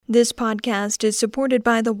This podcast is supported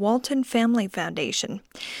by the Walton Family Foundation.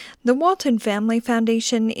 The Walton Family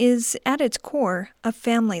Foundation is, at its core, a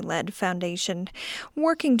family-led foundation,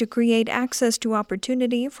 working to create access to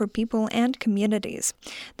opportunity for people and communities.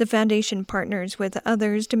 The foundation partners with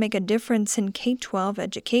others to make a difference in K-12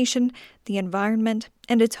 education, the environment,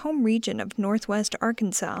 and its home region of Northwest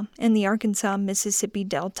Arkansas and the Arkansas-Mississippi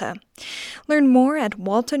Delta. Learn more at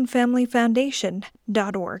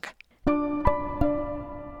waltonfamilyfoundation.org.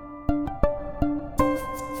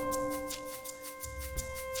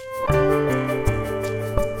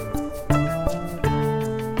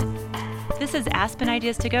 This is Aspen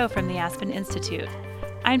Ideas to Go from the Aspen Institute.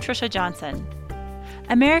 I'm Trisha Johnson.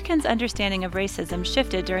 Americans' understanding of racism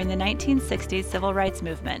shifted during the 1960s civil rights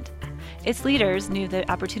movement. Its leaders knew that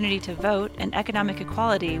opportunity to vote and economic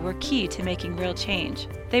equality were key to making real change.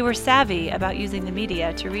 They were savvy about using the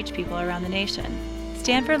media to reach people around the nation.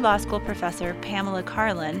 Stanford Law School professor Pamela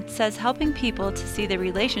Karlan says helping people to see the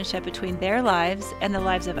relationship between their lives and the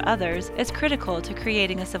lives of others is critical to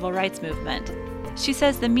creating a civil rights movement. She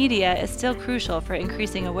says the media is still crucial for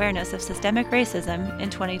increasing awareness of systemic racism in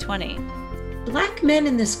 2020. Black men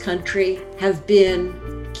in this country have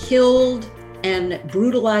been killed and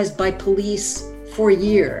brutalized by police for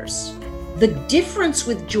years. The difference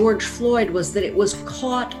with George Floyd was that it was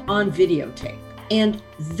caught on videotape. And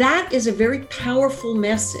that is a very powerful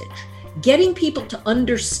message, getting people to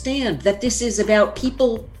understand that this is about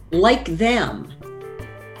people like them.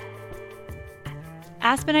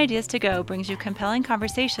 Aspen Ideas to Go brings you compelling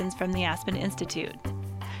conversations from the Aspen Institute.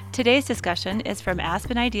 Today's discussion is from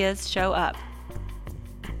Aspen Ideas Show Up.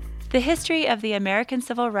 The history of the American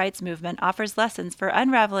civil rights movement offers lessons for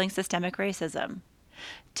unraveling systemic racism.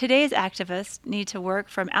 Today's activists need to work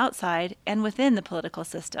from outside and within the political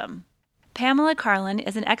system. Pamela Karlan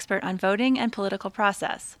is an expert on voting and political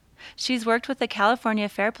process. She's worked with the California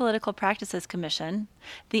Fair Political Practices Commission,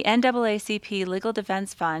 the NAACP Legal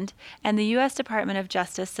Defense Fund, and the U.S. Department of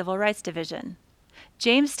Justice Civil Rights Division.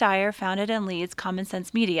 James Steyer founded and leads Common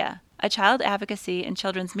Sense Media, a child advocacy and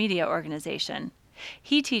children's media organization.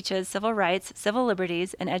 He teaches civil rights, civil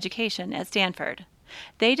liberties, and education at Stanford.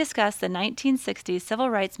 They discuss the 1960s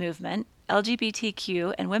civil rights movement,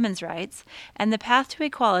 LGBTQ and women's rights, and the path to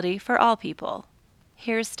equality for all people.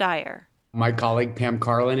 Here's Steyer. My colleague Pam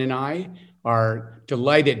Karlan and I are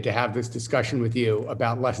delighted to have this discussion with you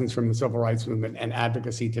about lessons from the civil rights movement and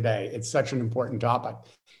advocacy today. It's such an important topic.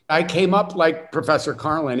 I came up like Professor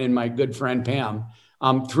Karlan and my good friend Pam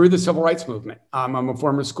through the civil rights movement. I'm a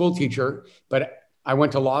former school teacher, but I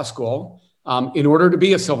went to law school in order to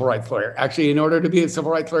be a civil rights lawyer. Actually, in order to be a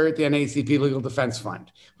civil rights lawyer at the NAACP Legal Defense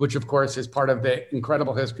Fund, which of course is part of the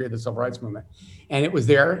incredible history of the civil rights movement. And it was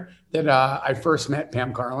there that I first met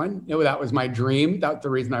Pam Karlan. That was my dream. That's the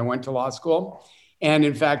reason I went to law school. And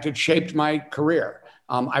in fact, it shaped my career.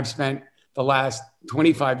 I've spent the last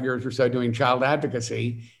 25 years or so doing child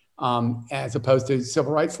advocacy as opposed to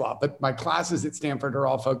civil rights law. But my classes at Stanford are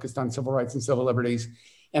all focused on civil rights and civil liberties.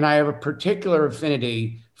 And I have a particular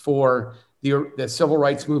affinity for the civil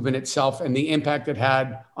rights movement itself and the impact it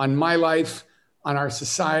had on my life, on our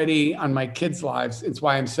society, on my kids' lives. It's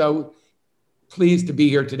why I'm so pleased to be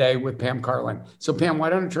here today with Pam Karlan. So Pam, why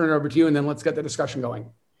don't I turn it over to you and then let's get the discussion going.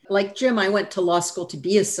 Like Jim, I went to law school to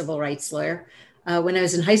be a civil rights lawyer. When I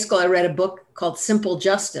was in high school, I read a book called Simple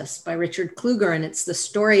Justice by Richard Kluger, and it's the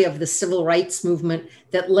story of the civil rights movement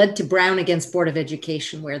that led to Brown against Board of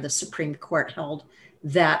Education, where the Supreme Court held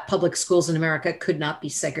that public schools in America could not be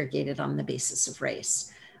segregated on the basis of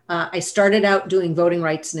race. I started out doing voting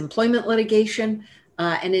rights and employment litigation.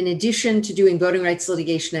 And in addition to doing voting rights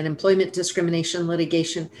litigation and employment discrimination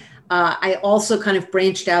litigation, I also kind of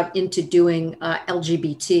branched out into doing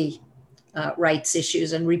LGBT rights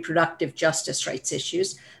issues and reproductive justice rights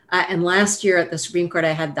issues. And last year at the Supreme Court,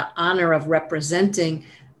 I had the honor of representing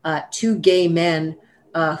two gay men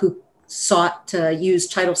who sought to use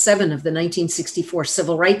Title VII of the 1964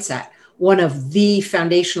 Civil Rights Act, one of the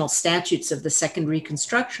foundational statutes of the Second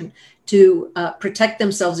Reconstruction, to protect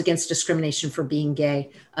themselves against discrimination for being gay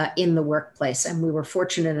in the workplace. And we were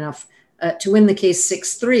fortunate enough to win the case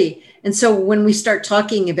 6-3. And so when we start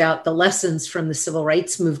talking about the lessons from the civil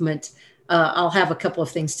rights movement, I'll have a couple of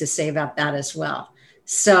things to say about that as well.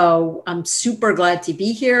 So I'm super glad to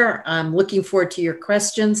be here. I'm looking forward to your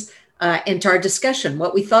questions. And to our discussion.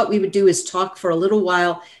 What we thought we would do is talk for a little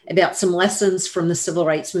while about some lessons from the civil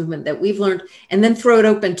rights movement that we've learned, and then throw it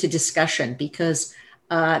open to discussion, because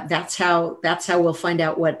that's how we'll find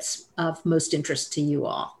out what's of most interest to you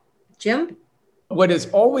all. Jim? What has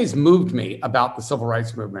always moved me about the civil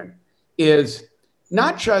rights movement is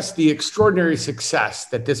not just the extraordinary success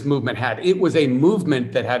that this movement had. It was a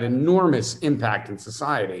movement that had enormous impact in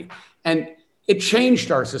society. And it changed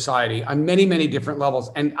our society on many, many different levels.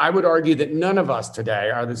 And I would argue that none of us today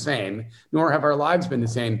are the same, nor have our lives been the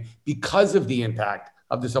same because of the impact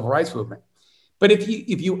of the civil rights movement. But if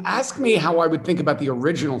you ask me how I would think about the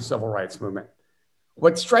original civil rights movement,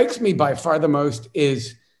 what strikes me by far the most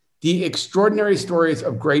is the extraordinary stories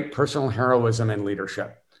of great personal heroism and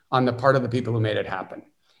leadership on the part of the people who made it happen.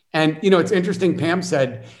 And, it's interesting, Pam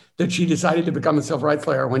said that she decided to become a civil rights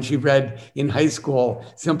lawyer when she read in high school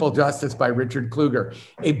Simple Justice by Richard Kluger,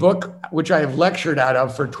 a book which I have lectured out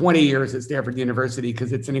of for 20 years at Stanford University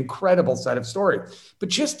because it's an incredible set of stories. But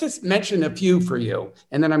just to mention a few for you,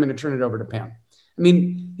 and then I'm going to turn it over to Pam. I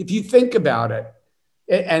mean, if you think about it,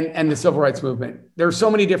 and the civil rights movement, there are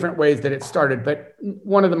so many different ways that it started, but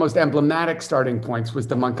one of the most emblematic starting points was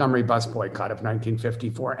the Montgomery bus boycott of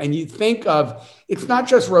 1954. And you think of, it's not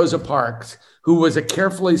just Rosa Parks, who was a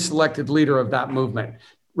carefully selected leader of that movement,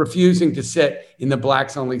 refusing to sit in the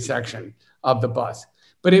blacks only section of the bus,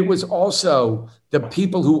 but it was also the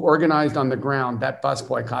people who organized on the ground that bus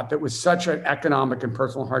boycott that was such an economic and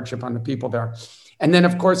personal hardship on the people there. And then,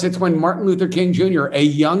 of course, it's when Martin Luther King Jr., a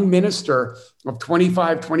young minister of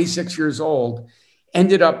 25, 26 years old,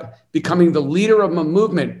 ended up becoming the leader of a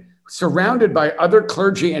movement surrounded by other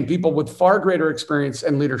clergy and people with far greater experience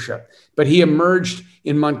and leadership. But he emerged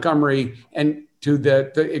in Montgomery and to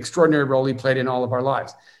the extraordinary role he played in all of our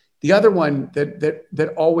lives. The other one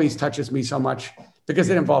that always touches me so much because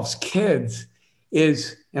it involves kids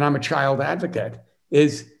is, and I'm a child advocate,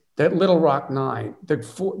 is that Little Rock Nine,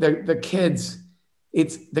 the kids.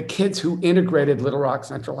 It's the kids who integrated Little Rock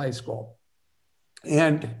Central High School.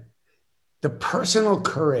 And the personal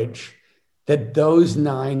courage that those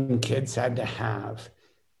 9 kids had to have,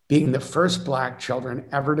 being the first Black children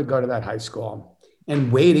ever to go to that high school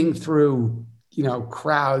and wading through,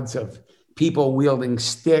 crowds of people wielding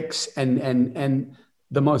sticks and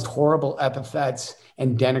the most horrible epithets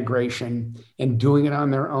and denigration and doing it on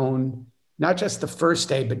their own, not just the first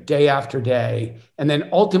day, but day after day, and then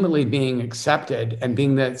ultimately being accepted and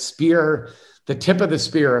being the tip of the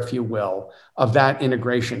spear, if you will, of that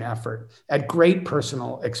integration effort at great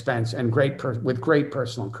personal expense and with great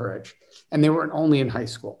personal courage. And they weren't only in high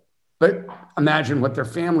school, but imagine what their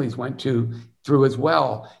families went through as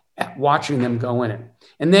well, at watching them go in it.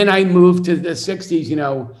 And then I moved to the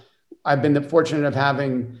 60s, I've been fortunate of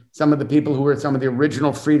having some of the people who were some of the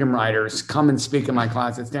original Freedom Riders come and speak in my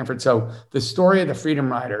class at Stanford. So the story of the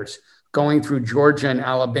Freedom Riders going through Georgia and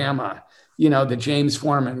Alabama, the James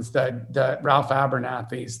Formans, the Ralph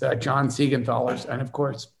Abernathy's, the John Siegenthalers, and of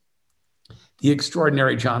course, the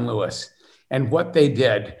extraordinary John Lewis and what they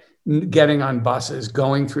did, getting on buses,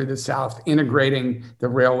 going through the South, integrating the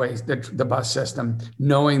railways, the bus system,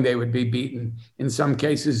 knowing they would be beaten, in some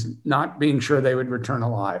cases, not being sure they would return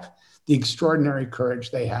alive. The extraordinary courage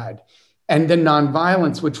they had, and the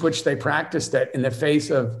nonviolence with which they practiced it in the face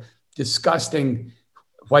of disgusting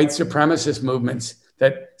white supremacist movements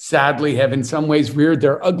that sadly have in some ways reared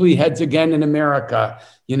their ugly heads again in America,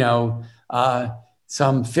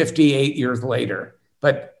 some 58 years later.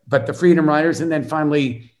 But the Freedom Riders, and then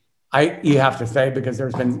finally, you have to say, because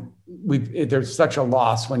there's such a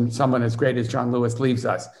loss when someone as great as John Lewis leaves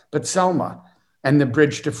us, but Selma and the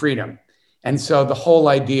Bridge to Freedom. And so the whole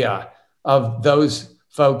idea of those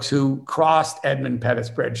folks who crossed Edmund Pettus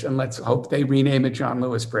Bridge, and let's hope they rename it John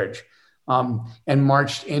Lewis Bridge, and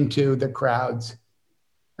marched into the crowds,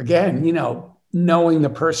 again, knowing the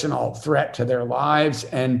personal threat to their lives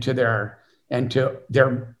and to their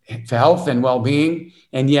health and well-being,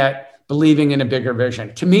 and yet believing in a bigger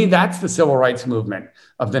vision. To me, that's the civil rights movement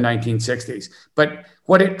of the 1960s. But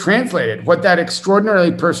what it translated, what that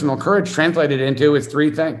extraordinarily personal courage translated into is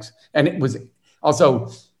 3 things. And it was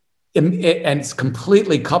also, and it's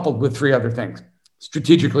completely coupled with 3 other things.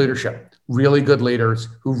 Strategic leadership, really good leaders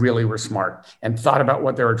who really were smart and thought about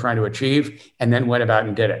what they were trying to achieve and then went about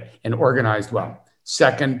and did it and organized well.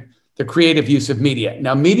 Second, the creative use of media.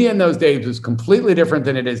 Now, media in those days was completely different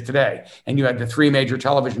than it is today. And you had the 3 major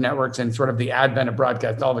television networks and sort of the advent of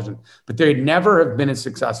broadcast television. But they'd never have been as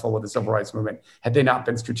successful with the civil rights movement had they not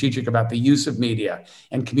been strategic about the use of media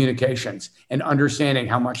and communications and understanding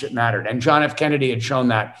how much it mattered. And John F. Kennedy had shown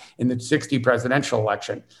that in the 60 presidential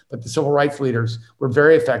election. But the civil rights leaders were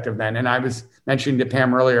very effective then. And I was mentioning to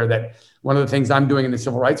Pam earlier that one of the things I'm doing in the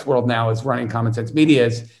civil rights world now is running Common Sense Media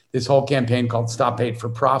is this whole campaign called Stop Hate for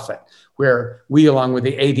Profit, where we, along with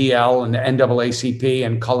the ADL and the NAACP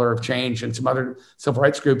and Color of Change and some other civil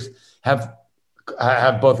rights groups, have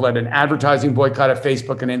have both led an advertising boycott of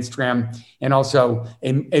Facebook and Instagram, and also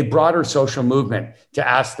a broader social movement to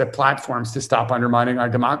ask the platforms to stop undermining our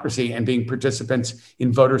democracy and being participants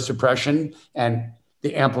in voter suppression and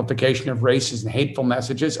the amplification of racist and hateful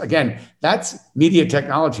messages. Again, that's media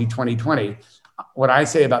technology 2020. What I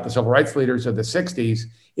say about the civil rights leaders of the 60s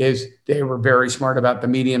is they were very smart about the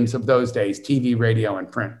mediums of those days, TV, radio,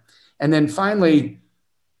 and print. And then finally,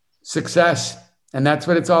 success. And that's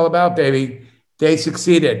what it's all about, baby. They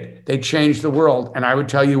succeeded. They changed the world. And I would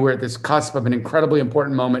tell you we're at this cusp of an incredibly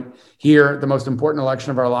important moment here, the most important election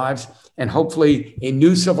of our lives, and hopefully a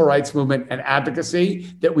new civil rights movement and advocacy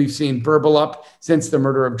that we've seen burble up since the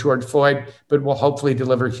murder of George Floyd, but will hopefully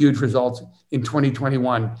deliver huge results in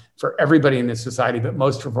 2021 for everybody in this society, but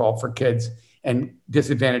most of all for kids and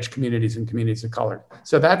disadvantaged communities and communities of color.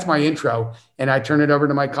 So that's my intro. And I turn it over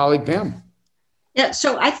to my colleague, Pam. Yeah,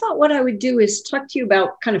 so I thought what I would do is talk to you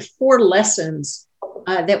about kind of 4 lessons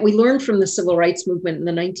that we learned from the civil rights movement in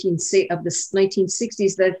the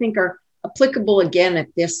 1960s that I think are applicable again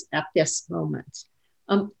at this moment.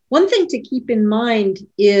 One thing to keep in mind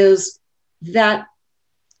is that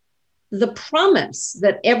the promise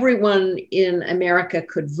that everyone in America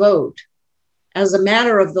could vote as a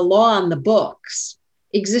matter of the law on the books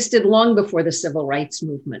existed long before the civil rights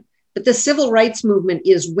movement. But the civil rights movement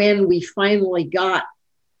is when we finally got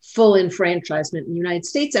full enfranchisement in the United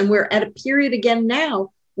States. And we're at a period again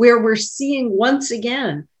now where we're seeing once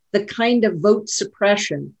again the kind of vote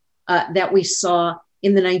suppression that we saw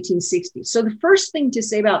in the 1960s. So the first thing to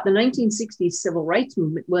say about the 1960s civil rights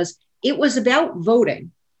movement was it was about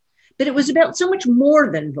voting, but it was about so much more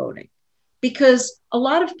than voting, because a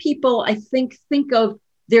lot of people, I think of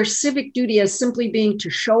their civic duty as simply being to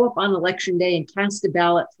show up on election day and cast a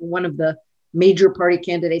ballot for one of the major party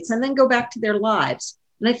candidates and then go back to their lives.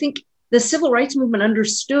 And I think the civil rights movement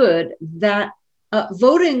understood that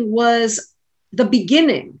voting was the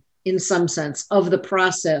beginning, in some sense, of the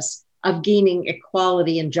process of gaining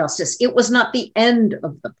equality and justice. It was not the end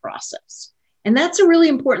of the process. And that's a really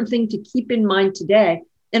important thing to keep in mind today.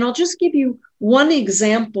 And I'll just give you one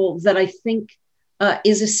example that I think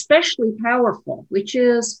is especially powerful, which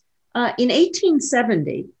is in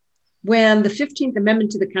 1870, when the 15th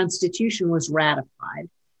Amendment to the Constitution was ratified,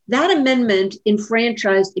 that amendment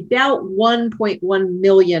enfranchised about 1.1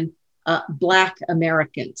 million Black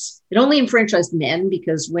Americans. It only enfranchised men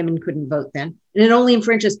because women couldn't vote then, and it only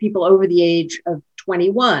enfranchised people over the age of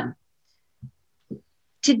 21.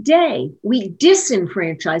 Today, we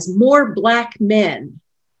disenfranchise more Black men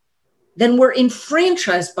than were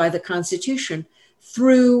enfranchised by the Constitution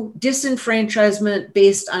through disenfranchisement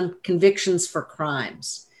based on convictions for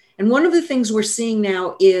crimes. And one of the things we're seeing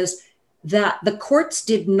now is that the courts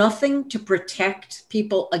did nothing to protect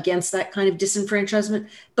people against that kind of disenfranchisement,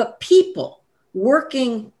 but people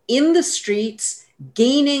working in the streets,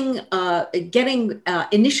 getting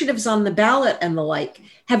initiatives on the ballot and the like,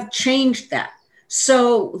 have changed that.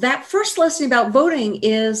 So that first lesson about voting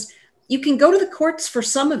is you can go to the courts for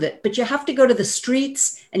some of it, but you have to go to the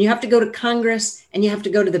streets and you have to go to Congress and you have to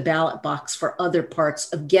go to the ballot box for other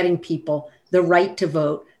parts of getting people the right to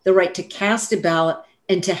vote, the right to cast a ballot,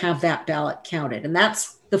 and to have that ballot counted. And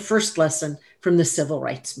that's the first lesson from the civil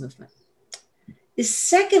rights movement. The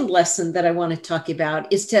second lesson that I want to talk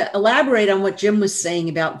about is to elaborate on what Jim was saying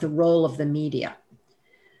about the role of the media.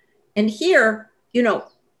 And here,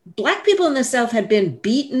 Black people in the South had been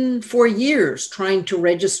beaten for years trying to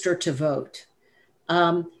register to vote.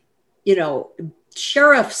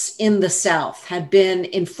 Sheriffs in the South had been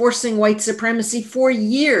enforcing white supremacy for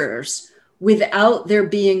years without there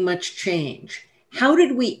being much change. How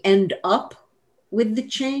did we end up with the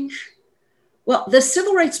change? Well, the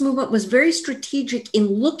civil rights movement was very strategic in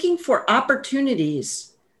looking for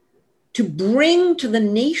opportunities to bring to the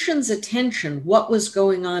nation's attention what was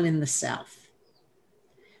going on in the South.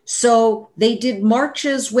 So they did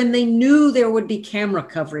marches when they knew there would be camera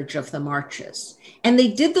coverage of the marches. And they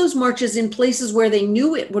did those marches in places where they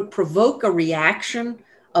knew it would provoke a reaction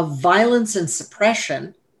of violence and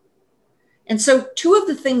suppression. And so 2 of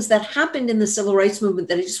the things that happened in the civil rights movement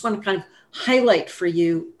that I just want to kind of highlight for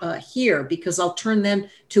you here, because I'll turn then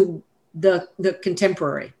to the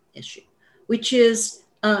contemporary issue, which is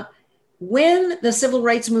when the civil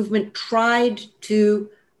rights movement tried to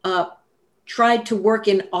work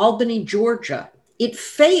in Albany, Georgia, it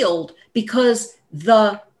failed because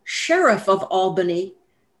the sheriff of Albany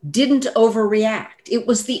didn't overreact. It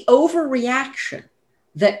was the overreaction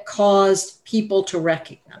that caused people to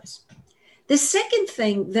recognize. The second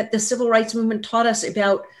thing that the civil rights movement taught us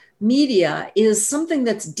about media is something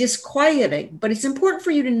that's disquieting, but it's important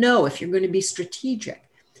for you to know if you're going to be strategic.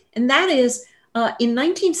 And that is In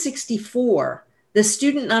 1964, the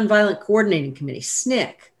Student Nonviolent Coordinating Committee,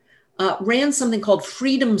 SNCC, ran something called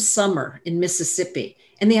Freedom Summer in Mississippi.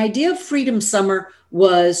 And the idea of Freedom Summer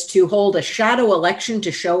was to hold a shadow election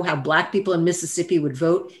to show how Black people in Mississippi would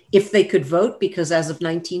vote if they could vote, because as of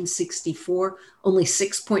 1964, only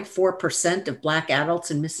 6.4% of Black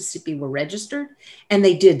adults in Mississippi were registered. And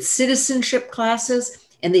they did citizenship classes,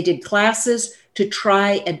 and they did classes to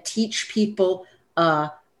try and teach people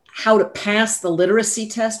how to pass the literacy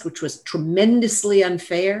test, which was tremendously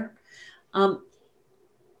unfair.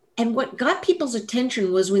 And what got people's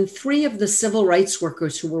attention was when 3 of the civil rights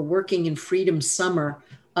workers who were working in Freedom Summer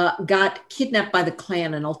got kidnapped by the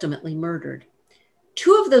Klan and ultimately murdered.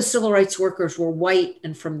 2 of those civil rights workers were white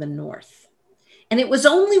and from the North. And it was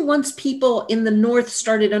only once people in the North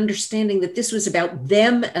started understanding that this was about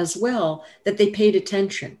them as well that they paid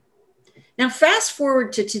attention. Now, fast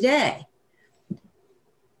forward to today.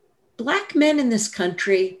 Black men in this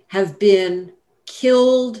country have been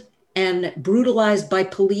killed and brutalized by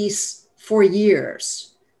police for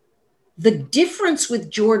years. The difference with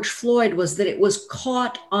George Floyd was that it was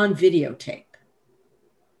caught on videotape.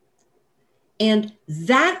 And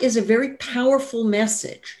that is a very powerful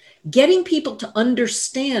message, getting people to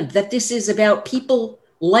understand that this is about people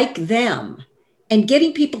like them and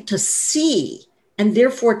getting people to see and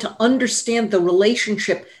therefore to understand the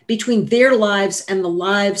relationship between their lives and the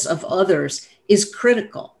lives of others is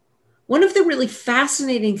critical. One of the really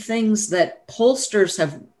fascinating things that pollsters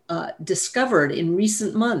have discovered in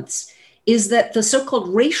recent months is that the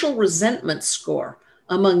so-called racial resentment score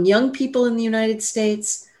among young people in the United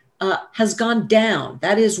States has gone down.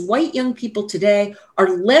 That is, white young people today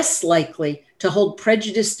are less likely to hold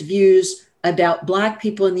prejudiced views about Black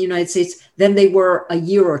people in the United States than they were a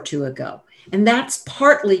year or 2 ago. And that's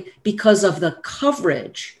partly because of the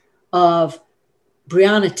coverage of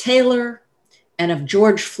Breonna Taylor and of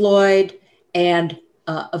George Floyd and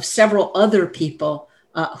of several other people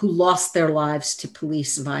who lost their lives to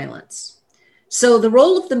police violence. So the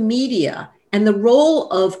role of the media and the role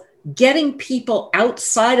of getting people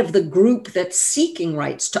outside of the group that's seeking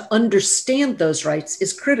rights to understand those rights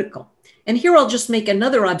is critical. And here I'll just make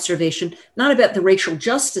another observation, not about the racial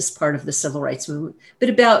justice part of the civil rights movement, but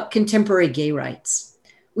about contemporary gay rights,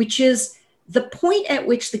 which is the point at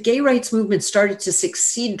which the gay rights movement started to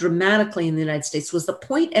succeed dramatically in the United States was the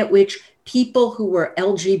point at which people who were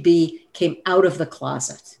LGB came out of the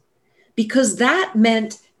closet, because that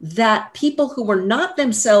meant that people who were not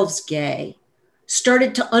themselves gay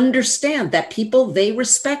started to understand that people they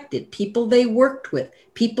respected, people they worked with,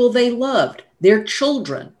 people they loved, their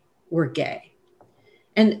children were gay.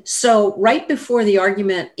 And so right before the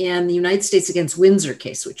argument in the United States against Windsor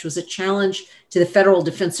case, which was a challenge to the Federal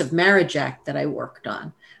Defense of Marriage Act that I worked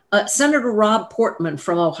on, Senator Rob Portman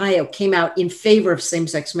from Ohio came out in favor of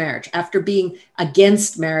same-sex marriage after being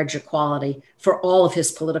against marriage equality for all of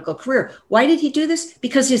his political career. Why did he do this?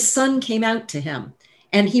 Because his son came out to him.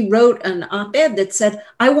 And he wrote an op-ed that said,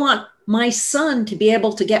 I want my son to be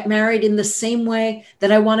able to get married in the same way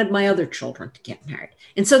that I wanted my other children to get married.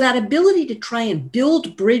 And so that ability to try and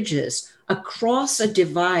build bridges across a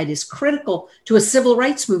divide is critical to a civil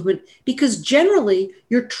rights movement, because generally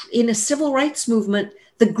you're in a civil rights movement,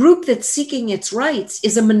 the group that's seeking its rights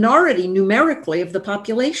is a minority numerically of the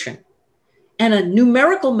population. And a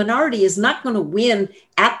numerical minority is not going to win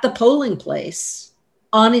at the polling place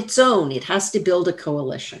on its own. It has to build a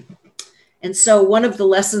coalition. And so one of the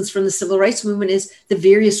lessons from the civil rights movement is the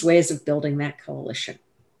various ways of building that coalition.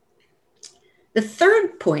 The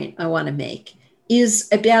third point I want to make is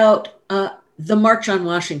about the March on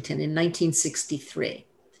Washington in 1963.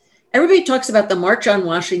 Everybody talks about the March on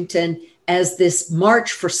Washington as this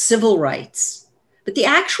march for civil rights, but the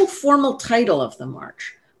actual formal title of the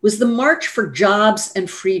march was the March for Jobs and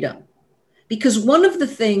Freedom, because one of the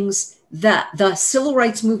things that the civil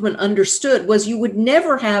rights movement understood was you would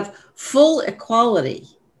never have full equality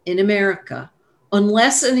in America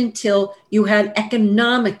unless and until you had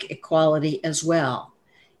economic equality as well.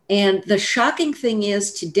 And the shocking thing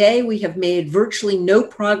is today we have made virtually no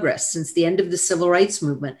progress since the end of the civil rights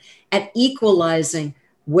movement at equalizing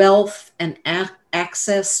wealth and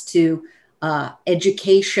access to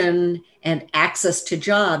education and access to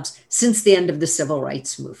jobs since the end of the civil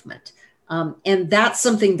rights movement. And that's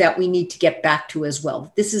something that we need to get back to as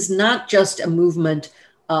well. This is not just a movement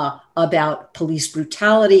about police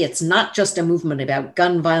brutality. It's not just a movement about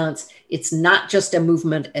gun violence. It's not just a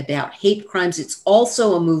movement about hate crimes. It's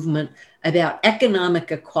also a movement about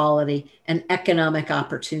economic equality and economic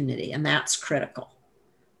opportunity. And that's critical,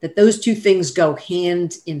 that those two things go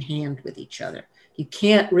hand in hand with each other. You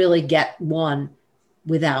can't really get one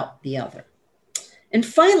without the other. And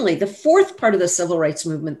finally, the fourth part of the civil rights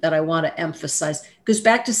movement that I want to emphasize goes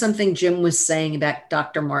back to something Jim was saying about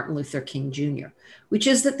Dr. Martin Luther King Jr., which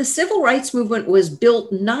is that the civil rights movement was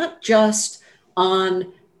built not just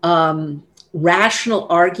on rational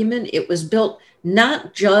argument. It was built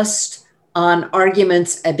not just on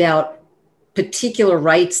arguments about particular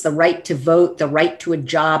rights, the right to vote, the right to a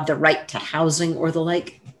job, the right to housing, or the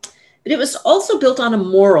like. But it was also built on a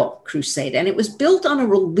moral crusade, and it was built on a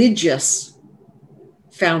religious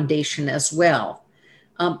foundation as well.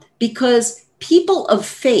 Because people of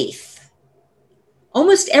faith,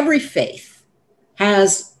 almost every faith,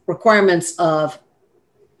 has requirements of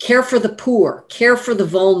care for the poor, care for the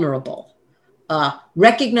vulnerable,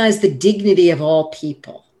 recognize the dignity of all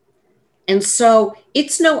people. And so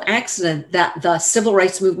it's no accident that the civil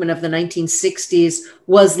rights movement of the 1960s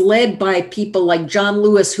was led by people like John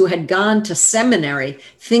Lewis, who had gone to seminary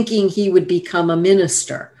thinking he would become a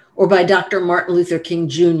minister, or by Dr. Martin Luther King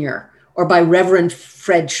Jr., or by Reverend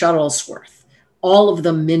Fred Shuttlesworth, all of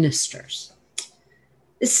them ministers.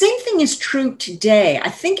 The same thing is true today. I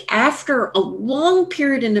think after a long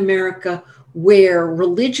period in America where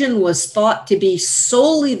religion was thought to be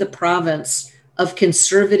solely the province of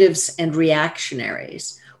conservatives and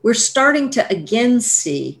reactionaries, we're starting to again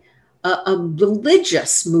see a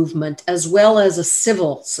religious movement as well as a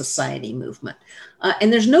civil society movement.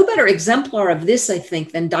 And there's no better exemplar of this, I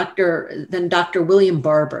think, than Dr. William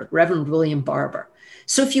Barber, Reverend William Barber.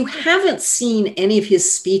 So if you haven't seen any of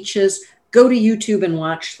his speeches, go to YouTube and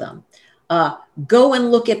watch them. Go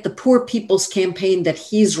and look at the Poor People's Campaign that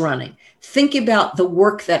he's running. Think about the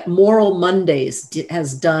work that Moral Mondays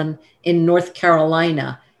has done in North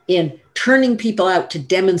Carolina in turning people out to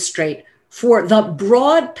demonstrate for the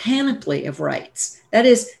broad panoply of rights. That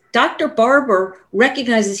is, Dr. Barber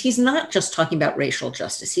recognizes he's not just talking about racial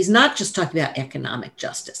justice. He's not just talking about economic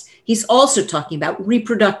justice. He's also talking about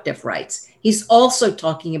reproductive rights. He's also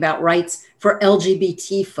talking about rights for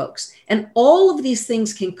LGBT folks. And all of these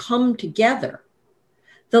things can come together.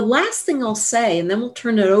 The last thing I'll say, and then we'll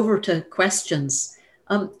turn it over to questions,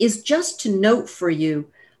 is just to note for you,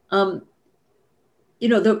 the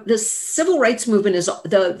civil rights movement is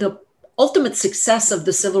the ultimate success of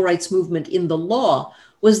the civil rights movement in the law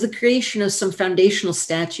was the creation of some foundational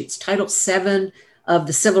statutes. Title VII of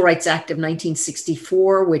the Civil Rights Act of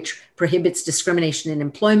 1964, which prohibits discrimination in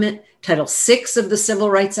employment. Title VI of the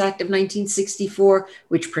Civil Rights Act of 1964,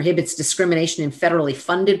 which prohibits discrimination in federally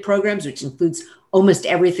funded programs, which includes almost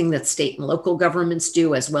everything that state and local governments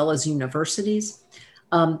do, as well as universities.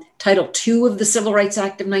 Title II of the Civil Rights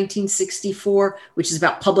Act of 1964, which is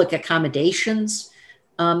about public accommodations.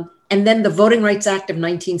 And then the Voting Rights Act of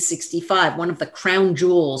 1965, one of the crown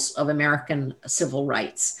jewels of American civil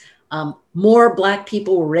rights. More Black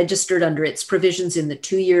people were registered under its provisions in the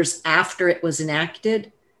 2 years after it was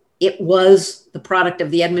enacted. It was the product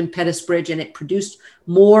of the Edmund Pettus Bridge, and it produced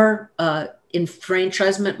more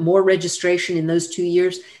enfranchisement, more registration in those 2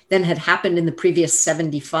 years than had happened in the previous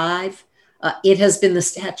 75. It has been the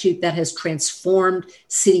statute that has transformed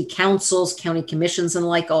city councils, county commissions, and the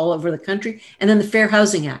like all over the country. And then the Fair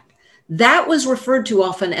Housing Act. That was referred to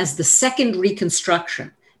often as the second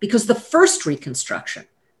Reconstruction, because the first Reconstruction,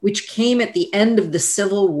 which came at the end of the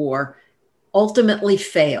Civil War, ultimately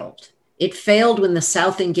failed. It failed when the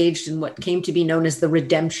South engaged in what came to be known as the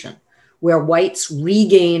Redemption, where whites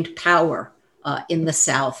regained power in the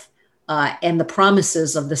South, and the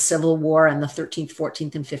promises of the Civil War and the 13th,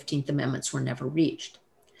 14th, and 15th Amendments were never reached.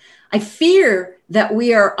 I fear that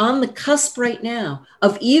we are on the cusp right now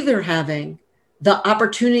of either having the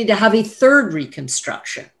opportunity to have a third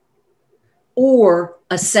Reconstruction or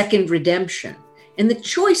a second redemption. And the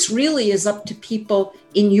choice really is up to people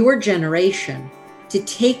in your generation to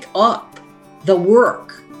take up the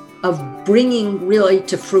work of bringing really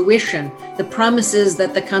to fruition the promises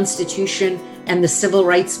that the Constitution and the civil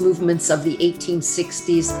rights movements of the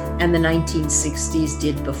 1860s and the 1960s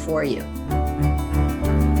did before you.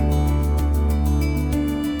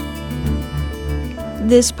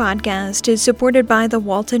 This podcast is supported by the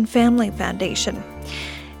Walton Family Foundation.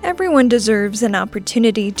 Everyone deserves an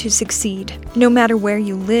opportunity to succeed, no matter where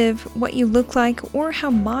you live, what you look like, or how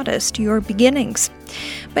modest your beginnings.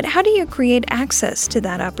 But how do you create access to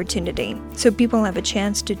that opportunity so people have a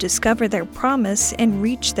chance to discover their promise and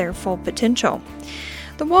reach their full potential?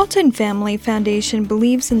 The Walton Family Foundation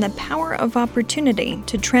believes in the power of opportunity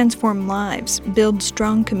to transform lives, build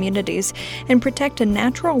strong communities, and protect a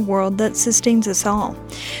natural world that sustains us all.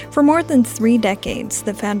 For more than 3 decades,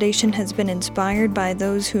 the foundation has been inspired by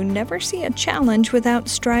those who never see a challenge without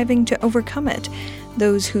striving to overcome it.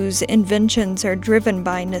 those whose inventions are driven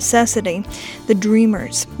by necessity, the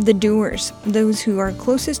dreamers, the doers, those who are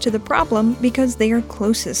closest to the problem because they are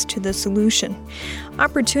closest to the solution.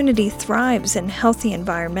 Opportunity thrives in healthy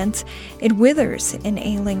environments. It withers in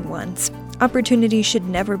ailing ones. Opportunity should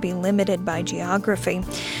never be limited by geography.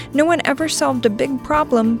 No one ever solved a big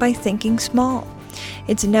problem by thinking small.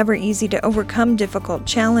 It's never easy to overcome difficult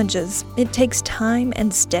challenges. It takes time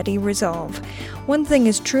and steady resolve. One thing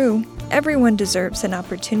is true, everyone deserves an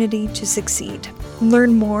opportunity to succeed.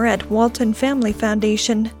 Learn more at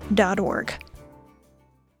waltonfamilyfoundation.org.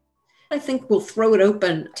 I think we'll throw it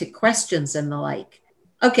open to questions and the like.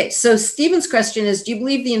 Okay, so Stephen's question is, do you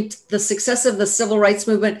believe the success of the civil rights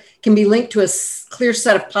movement can be linked to a clear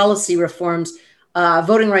set of policy reforms,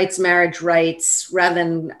 voting rights, marriage rights, rather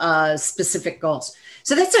than specific goals?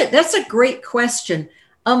 So that's a great question.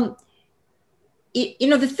 The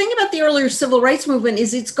thing about the earlier civil rights movement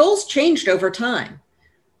is its goals changed over time.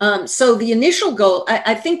 So the initial goal,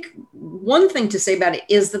 I think one thing to say about it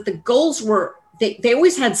is that the goals were, they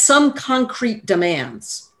always had some concrete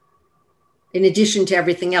demands in addition to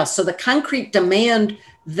everything else. So the concrete demand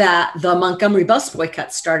that the Montgomery bus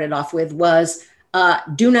boycott started off with was,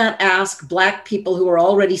 do not ask Black people who are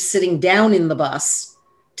already sitting down in the bus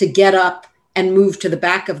to get up and move to the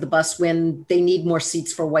back of the bus when they need more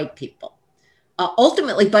seats for white people.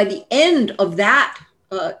 Ultimately, by the end of that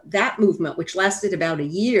movement, which lasted about a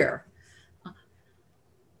year,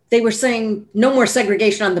 they were saying no more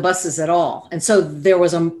segregation on the buses at all. And so there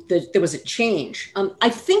was a change. I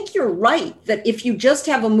think you're right that if you just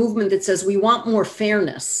have a movement that says we want more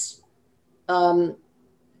fairness,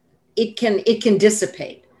 it can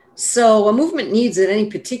dissipate. So a movement needs at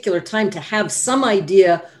any particular time to have some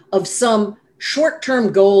idea of some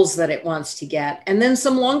short-term goals that it wants to get, and then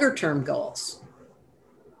some longer-term goals.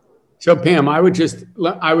 So Pam, I would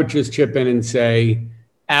just chip in and say,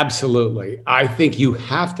 absolutely. I think you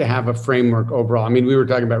have to have a framework overall. I mean, we were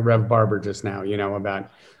talking about Rev Barber just now,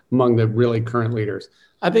 about among the really current leaders.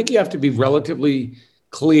 I think you have to be relatively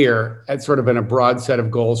clear at sort of in a broad set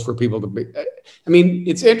of goals for people to be. I mean,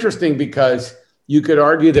 it's interesting because you could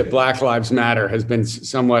argue that Black Lives Matter has been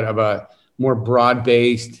somewhat of a more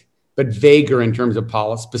broad-based, but vaguer in terms of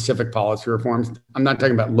specific policy reforms. I'm not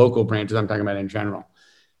talking about local branches, I'm talking about in general.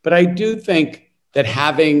 But I do think that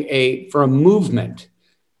for a movement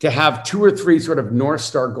to have 2 or 3 sort of North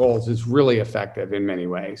Star goals is really effective in many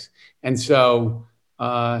ways. And so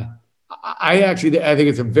I think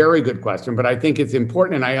it's a very good question, but I think it's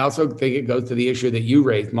important. And I also think it goes to the issue that you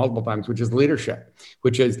raised multiple times, which is leadership,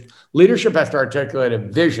 leadership has to articulate a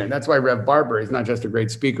vision. That's why Rev Barber is not just a great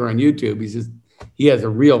speaker on YouTube. He has a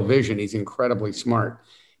real vision. He's incredibly smart.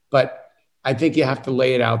 But I think you have to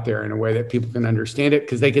lay it out there in a way that people can understand it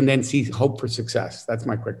because they can then see hope for success. That's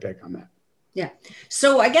my quick take on that. Yeah.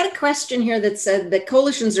 So I got a question here that said that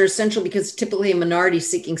coalitions are essential because typically a minority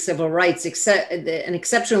seeking civil rights, an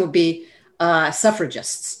exception would be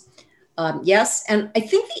suffragists. Yes. And I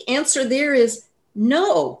think the answer there is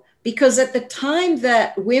no, because at the time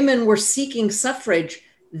that women were seeking suffrage,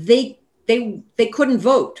 they couldn't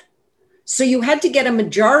vote. So you had to get a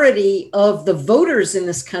majority of the voters in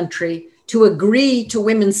this country to agree to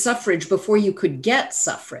women's suffrage before you could get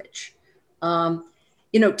suffrage.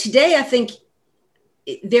 Today, I think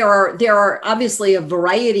there are obviously a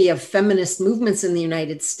variety of feminist movements in the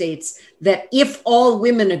United States that, if all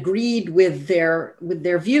women agreed with their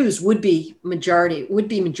views, would be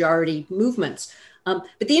majority movements. But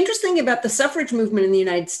the interesting thing about the suffrage movement in the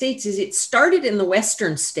United States is it started in the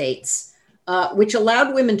Western states, which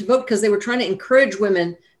allowed women to vote because they were trying to encourage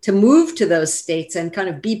women to move to those states and kind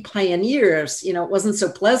of be pioneers. It wasn't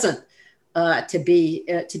so pleasant to be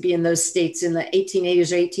in those states in the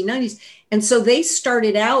 1880s or 1890s. And so they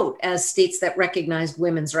started out as states that recognized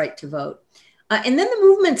women's right to vote. And then the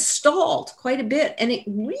movement stalled quite a bit, and it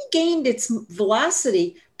regained its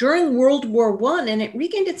velocity during World War I, and it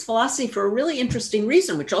regained its velocity for a really interesting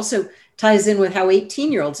reason, which also ties in with how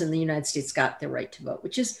 18-year-olds in the United States got their right to vote,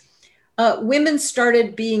 which is women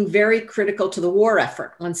started being very critical to the war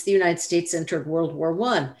effort once the United States entered World War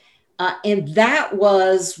I. And that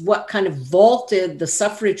was what kind of vaulted the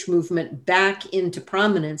suffrage movement back into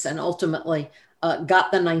prominence and ultimately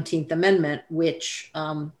got the 19th Amendment, which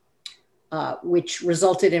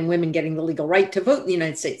resulted in women getting the legal right to vote in the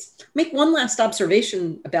United States. Make one last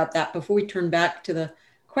observation about that before we turn back to the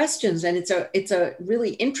questions. And it's a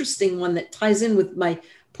really interesting one that ties in with my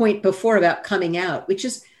point before about coming out, which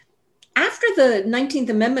is after the 19th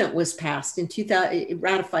Amendment was passed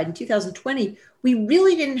ratified in 2020, we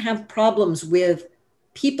really didn't have problems with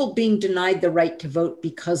people being denied the right to vote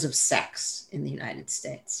because of sex in the United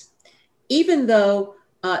States. even though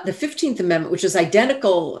the 15th Amendment, which is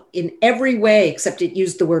identical in every way, except it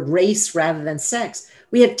used the word race rather than sex,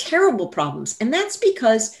 we had terrible problems. And that's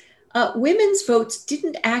because women's votes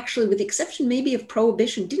didn't actually, with the exception maybe of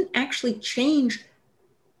prohibition, didn't actually change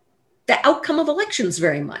the outcome of elections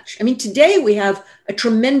very much. I mean, today we have a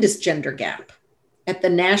tremendous gender gap at the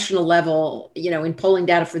national level, in polling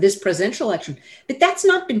data for this presidential election. But that's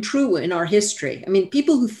not been true in our history. I mean,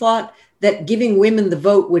 people who thought that giving women the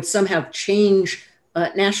vote would somehow change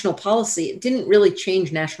national policy, it didn't really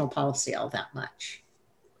change national policy all that much.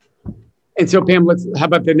 And so, Pam, how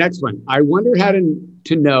about the next one? I wonder how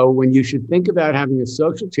to know when you should think about having a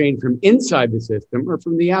social change from inside the system or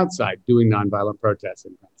from the outside, doing nonviolent protests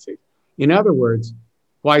in Tennessee. In other words,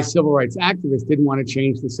 why civil rights activists didn't want to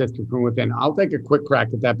change the system from within. I'll take a quick crack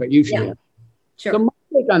at that, but you should. Yeah, sure. So my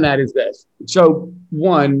take on that is this. So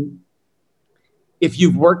one, if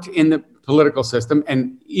you've worked in the political system,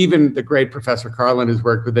 and even the great Professor Karlan has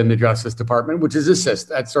worked within the Justice Department, which is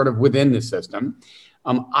that's sort of within the system.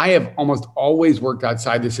 I have almost always worked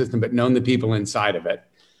outside the system, but known the people inside of it.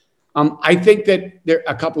 I think that there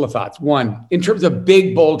are a couple of thoughts. One, in terms of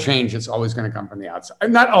big, bold change, it's always going to come from the outside.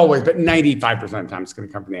 Not always, but 95% of the time it's going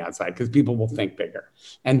to come from the outside because people will think bigger.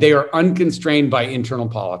 And they are unconstrained by internal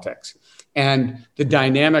politics and the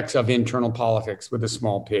dynamics of internal politics with a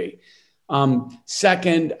small p.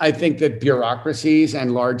 Second, I think that bureaucracies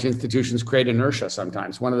and large institutions create inertia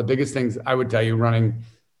sometimes. One of the biggest things I would tell you running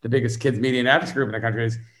the biggest kids media and advocacy group in the country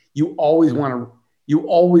is you always want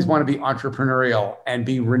to be entrepreneurial and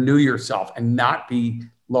renew yourself and not be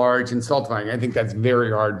large and stultifying. I think that's very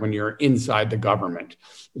hard when you're inside the government,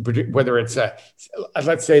 whether it's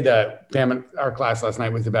let's say our class last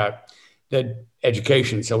night was about the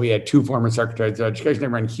education. So we had two former secretaries of education. They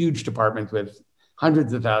run huge departments with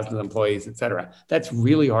hundreds of thousands of employees, et cetera. That's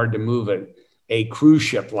really hard to move a cruise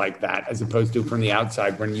ship like that, as opposed to from the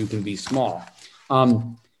outside when you can be small.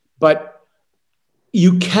 But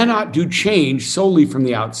you cannot do change solely from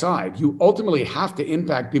the outside. You ultimately have to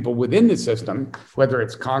impact people within the system, whether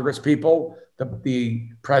it's Congress people, the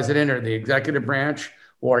president or the executive branch,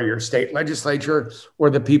 or your state legislature,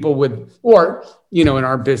 or the people in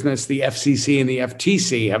our business, the FCC and the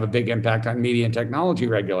FTC have a big impact on media and technology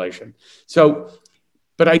regulation.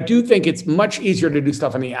 But I do think it's much easier to do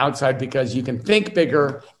stuff on the outside because you can think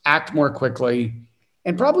bigger, act more quickly,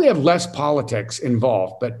 and probably have less politics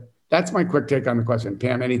involved. But that's my quick take on the question.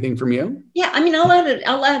 Pam, anything from you? Yeah, I mean,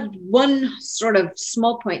 I'll add one sort of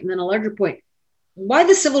small point and then a larger point. Why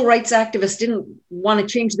the civil rights activists didn't want to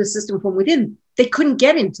change the system from within, they couldn't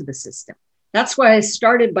get into the system. That's why I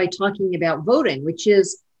started by talking about voting, which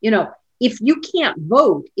is, if you can't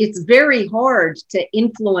vote, it's very hard to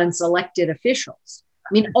influence elected officials.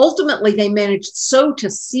 I mean, ultimately, they managed so to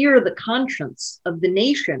sear the conscience of the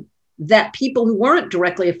nation that people who weren't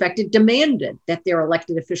directly affected demanded that their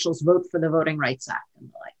elected officials vote for the Voting Rights Act and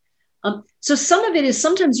the like. So some of it is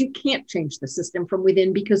sometimes you can't change the system from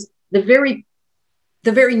within because the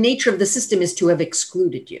very nature of the system is to have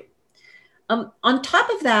excluded you. On top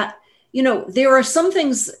of that, there are some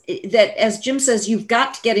things that, as Jim says, you've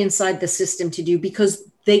got to get inside the system to do because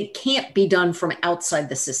they can't be done from outside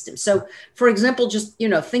the system. So, for example, just,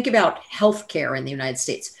 think about healthcare in the United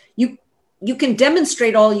States. You can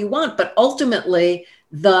demonstrate all you want, but ultimately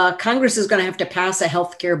the Congress is going to have to pass a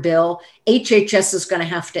healthcare bill. HHS is going to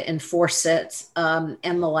have to enforce it and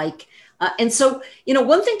the like. And so,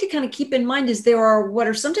 one thing to kind of keep in mind is there are what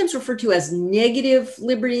are sometimes referred to as negative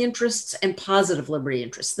liberty interests and positive liberty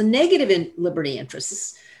interests. The negative liberty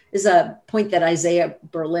interests is a point that Isaiah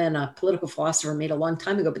Berlin, a political philosopher, made a long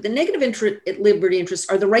time ago. But the negative liberty interests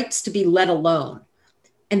are the rights to be let alone.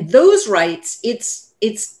 And those rights,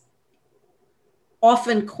 it's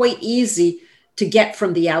often quite easy to get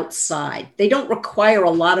from the outside. They don't require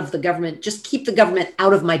a lot of the government. Just keep the government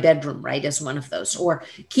out of my bedroom, right, as one of those. Or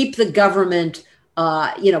keep the government,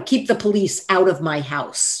 keep the police out of my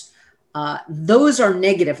house. Those are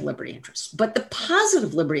negative liberty interests. But the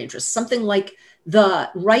positive liberty interests, something like the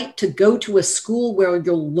right to go to a school where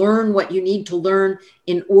you'll learn what you need to learn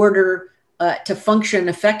in order to function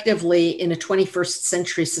effectively in a 21st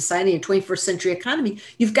century society, a 21st century economy,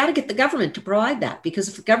 you've got to get the government to provide that. Because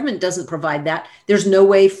if the government doesn't provide that, there's no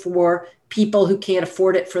way for people who can't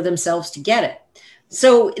afford it for themselves to get it.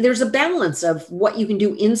 So there's a balance of what you can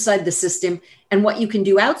do inside the system and what you can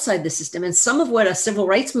do outside the system. And some of what a civil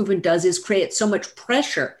rights movement does is create so much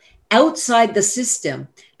pressure outside the system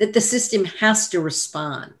that the system has to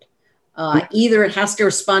respond. Either it has to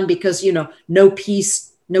respond because, no peace,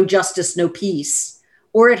 no justice, no peace,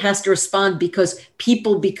 or it has to respond because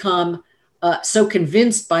people become so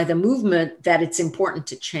convinced by the movement that it's important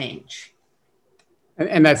to change.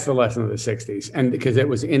 And that's the lesson of the 60s. And because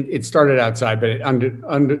it started outside, but it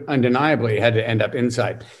undeniably had to end up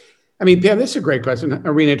inside. I mean, Pam, this is a great question.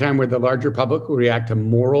 Are we in a time where the larger public will react to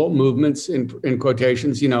moral movements in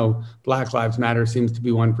quotations? Black Lives Matter seems to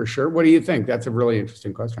be one for sure. What do you think? That's a really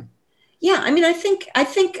interesting question. Yeah, I mean, I think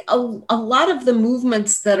a lot of the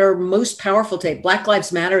movements that are most powerful today, Black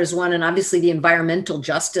Lives Matter is one, and obviously the environmental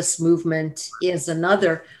justice movement is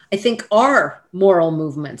another, I think are moral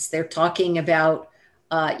movements. They're talking about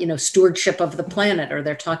stewardship of the planet, or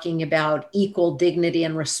they're talking about equal dignity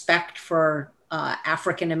and respect for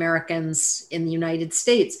African Americans in the United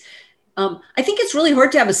States. I think it's really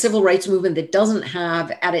hard to have a civil rights movement that doesn't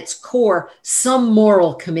have at its core some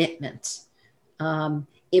moral commitment.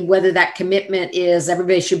 Whether that commitment is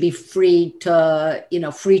everybody should be free to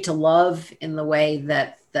love in the way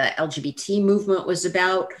that the LGBT movement was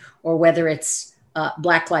about, or whether it's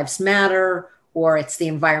Black Lives Matter, or it's the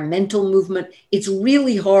environmental movement. It's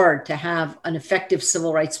really hard to have an effective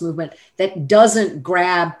civil rights movement that doesn't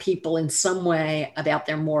grab people in some way about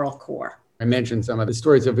their moral core. I mentioned some of the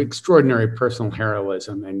stories of extraordinary personal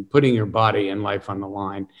heroism and putting your body and life on the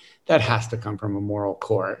line. That has to come from a moral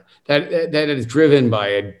core that is driven by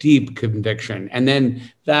a deep conviction. And then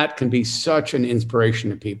that can be such an inspiration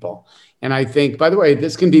to people. And I think, by the way,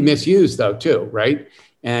 this can be misused though, too, right?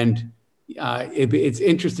 And it's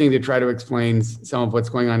interesting to try to explain some of what's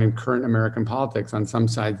going on in current American politics on some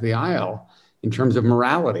sides of the aisle in terms of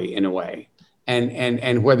morality in a way,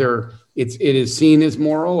 and whether it is seen as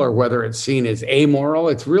moral or whether it's seen as amoral.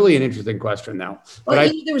 It's really an interesting question now. Well,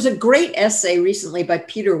 there was a great essay recently by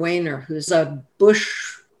Peter Wehner, who's a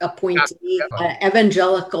Bush appointee,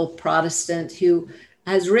 evangelical Protestant, who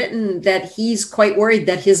has written that he's quite worried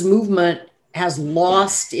that his movement has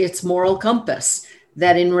lost its moral compass,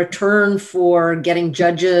 that in return for getting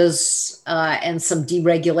judges and some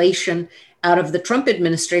deregulation out of the Trump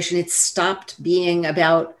administration, it's stopped being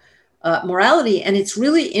about morality. And it's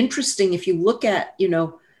really interesting if you look at,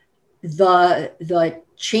 the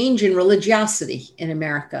change in religiosity in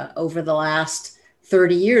America over the last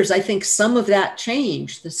 30 years. I think some of that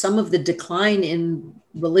change, some of the decline in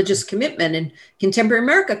religious commitment in contemporary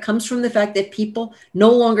America comes from the fact that people no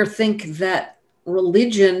longer think that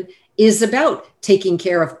religion is about taking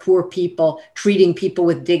care of poor people, treating people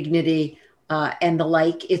with dignity, and the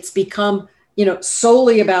like. It's become,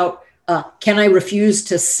 solely about, can I refuse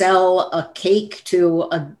to sell a cake to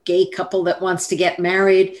a gay couple that wants to get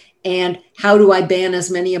married? And how do I ban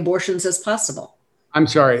as many abortions as possible? I'm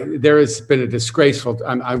sorry, there has been a disgraceful,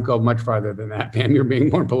 I'll go much farther than that, Pam. You're being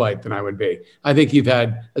more polite than I would be. I think you've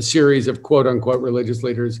had a series of quote unquote religious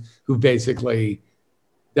leaders who basically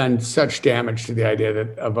done such damage to the idea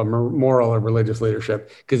of a moral or religious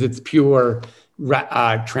leadership, because it's pure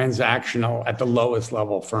transactional at the lowest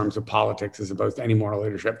level forms of politics as opposed to any moral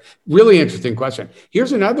leadership. Really interesting question.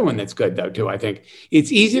 Here's another one that's good though, too, I think.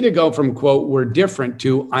 It's easy to go from quote, we're different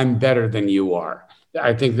to I'm better than you are.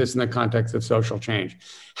 I think this in the context of social change.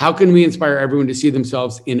 How can we inspire everyone to see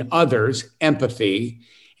themselves in others, empathy,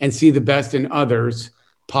 and see the best in others,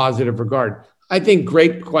 positive regard? I think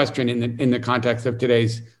great question in the context of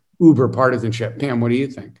today's uber partisanship. Pam, what do you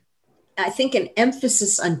think? I think an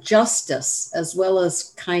emphasis on justice as well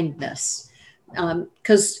as kindness,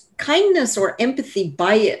 because kindness or empathy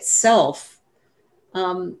by itself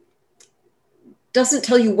doesn't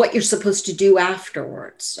tell you what you're supposed to do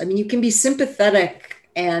afterwards. I mean, you can be sympathetic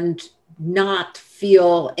and not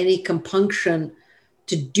feel any compunction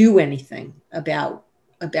to do anything about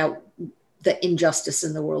the injustice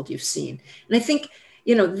in the world you've seen. And I think,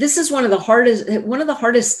 this is one of the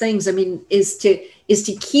hardest things, is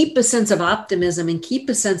to keep a sense of optimism and keep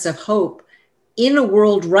a sense of hope in a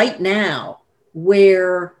world right now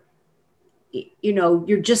where,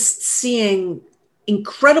 you're just seeing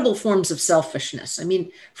incredible forms of selfishness.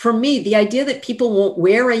 For me, the idea that people won't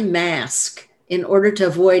wear a mask in order to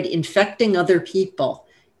avoid infecting other people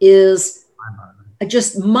is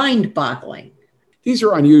just mind-boggling. These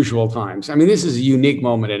are unusual times. This is a unique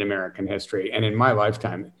moment in American history and in my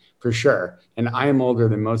lifetime, for sure. And I am older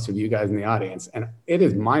than most of you guys in the audience. And it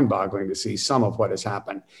is mind-boggling to see some of what has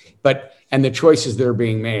happened, and the choices that are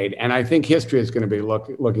being made. And I think history is going to be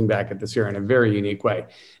looking back at this year in a very unique way.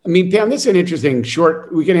 Pam, this is an interesting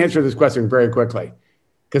we can answer this question very quickly,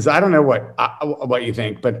 because I don't know what you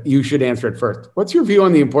think, but you should answer it first. What's your view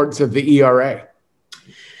on the importance of the ERA?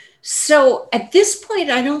 So at this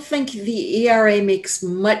point, I don't think the ERA makes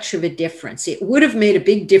much of a difference. It would have made a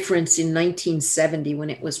big difference in 1970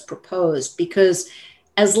 when it was proposed, because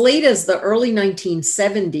as late as the early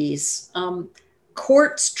 1970s,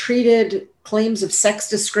 courts treated claims of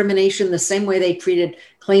sex discrimination the same way they treated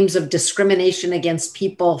claims of discrimination against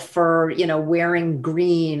people for, wearing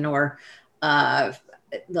green or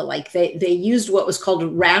the like. They used what was called a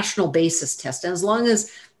rational basis test. And as long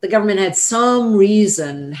as the government had some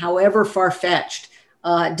reason, however far-fetched,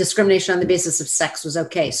 discrimination on the basis of sex was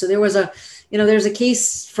okay. So there's a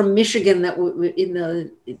case from Michigan that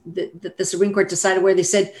the Supreme Court decided where they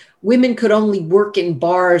said women could only work in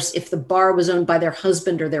bars if the bar was owned by their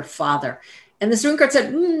husband or their father. And the Supreme Court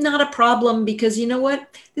said, not a problem, because you know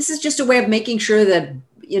what? This is just a way of making sure that,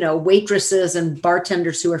 waitresses and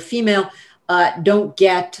bartenders who are female don't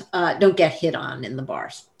get hit on in the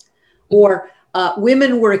bars. Or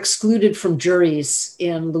women were excluded from juries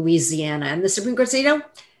in Louisiana. And the Supreme Court said,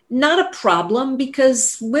 not a problem,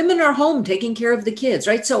 because women are home taking care of the kids,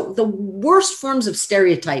 right? So the worst forms of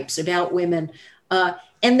stereotypes about women,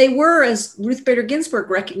 and they were, as Ruth Bader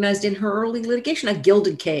Ginsburg recognized in her early litigation, a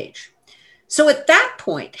gilded cage. So at that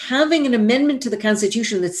point, having an amendment to the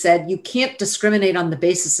Constitution that said you can't discriminate on the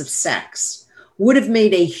basis of sex would have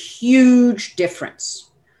made a huge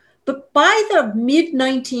difference. But by the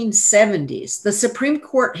mid-1970s, the Supreme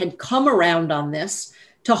Court had come around on this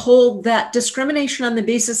to hold that discrimination on the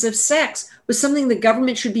basis of sex was something the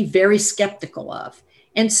government should be very skeptical of.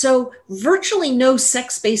 And so virtually no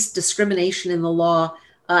sex-based discrimination in the law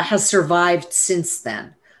has survived since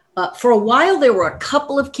then. For a while, there were a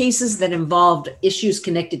couple of cases that involved issues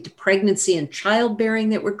connected to pregnancy and childbearing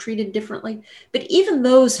that were treated differently. But even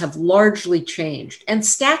those have largely changed. And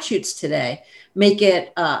statutes today make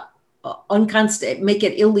it make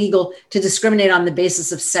it illegal to discriminate on the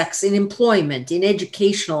basis of sex in employment, in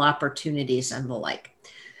educational opportunities, and the like.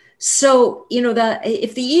 So,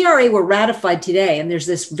 if the ERA were ratified today, and there's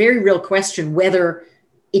this very real question whether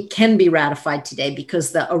it can be ratified today,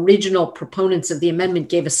 because the original proponents of the amendment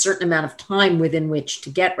gave a certain amount of time within which to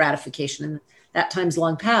get ratification, and that time's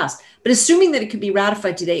long past. But assuming that it could be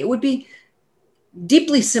ratified today, it would be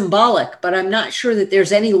deeply symbolic, but I'm not sure that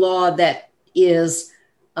there's any law that is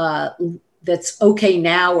that's okay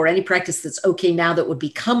now, or any practice that's okay now that would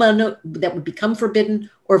become forbidden,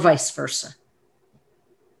 or vice versa.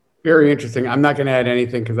 Very interesting. I'm not going to add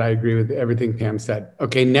anything because I agree with everything Pam said.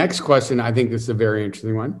 Okay, next question. I think this is a very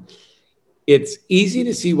interesting one. It's easy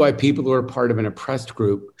to see why people who are part of an oppressed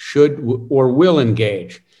group should or will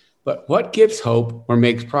engage, but what gives hope or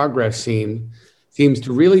makes progress seems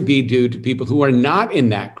to really be due to people who are not in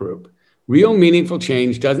that group. Real meaningful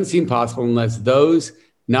change doesn't seem possible unless those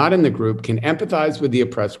not in the group can empathize with the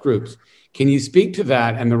oppressed groups. Can you speak to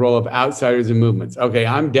that and the role of outsiders and movements? Okay,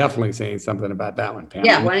 I'm definitely saying something about that one, Pam.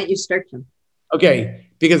 Yeah, why don't you start, Jim? Okay,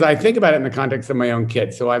 because I think about it in the context of my own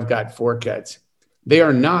kids. So I've got 4 kids. They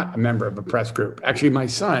are not a member of a oppressed group. Actually, my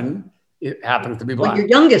son, it happens to be black. Well, your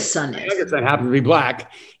youngest son is. My youngest son happens to be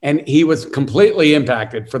black. And he was completely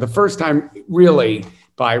impacted for the first time, really,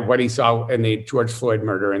 by what he saw in the George Floyd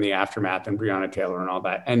murder and the aftermath and Breonna Taylor and all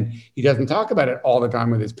that. And he doesn't talk about it all the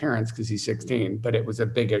time with his parents because he's 16, but it was a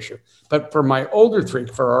big issue. But for our older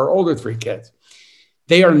 3 kids,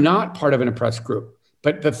 they are not part of an oppressed group.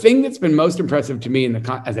 But the thing that's been most impressive to me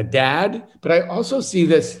as a dad, but I also see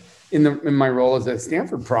this in my role as a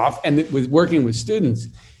Stanford prof and with working with students,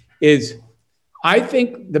 is I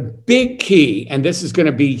think the big key, and this is going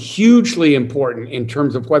to be hugely important in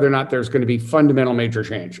terms of whether or not there's going to be fundamental major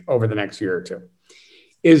change over the next year or two,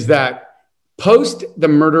 is that post the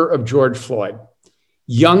murder of George Floyd,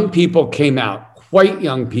 young people came out, white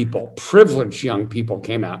young people, privileged young people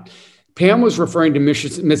came out. Pam was referring to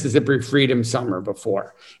Mississippi Freedom Summer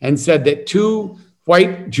before and said that 2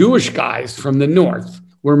 white Jewish guys from the North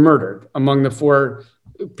were murdered among the 4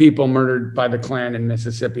 people murdered by the Klan in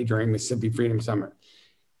Mississippi during Mississippi Freedom Summer.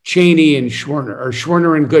 Cheney and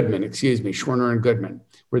Schwerner and Goodman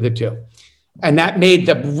were the 2. And that made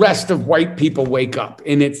the rest of white people wake up.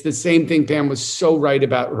 And it's the same thing. Pam was so right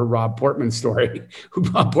about her Rob Portman story.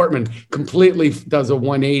 Rob Portman completely does a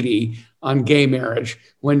 180 on gay marriage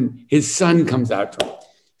when his son comes out to him.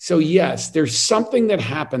 So yes, there's something that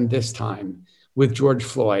happened this time with George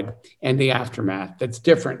Floyd and the aftermath that's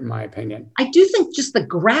different, in my opinion. I do think just the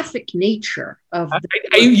graphic nature of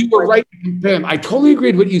you were right, Pam. I totally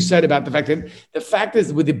agreed with what you said about the fact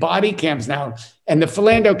is with the body cams now and the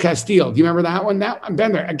Philando Castile. Do you remember that one? That I've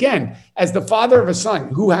been there. Again, as the father of a son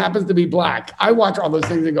who happens to be black, I watch all those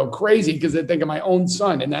things and go crazy because I think of my own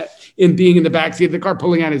son and that in being in the backseat of the car,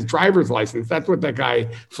 pulling out his driver's license. That's what that guy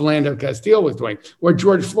Philando Castile was doing. Or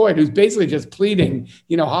George Floyd, who's basically just pleading,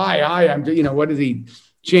 hi, I'm, what does he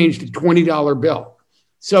change to $20 bill?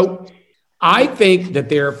 So I think that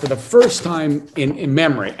they're, for the first time in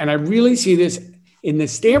memory, and I really see this in the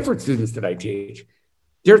Stanford students that I teach,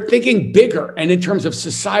 They're thinking bigger and in terms of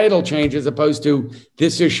societal change as opposed to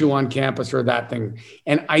this issue on campus or that thing.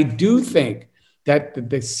 And I do think that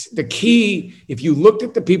the key, if you looked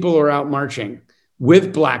at the people who are out marching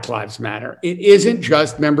with Black Lives Matter, it isn't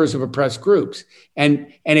just members of oppressed groups,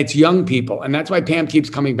 and it's young people. And that's why Pam keeps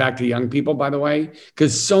coming back to young people, by the way,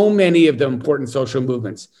 because so many of the important social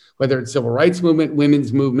movements, whether it's civil rights movement,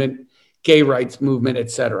 women's movement, gay rights movement,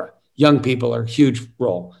 et cetera, young people are a huge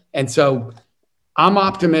role. And so I'm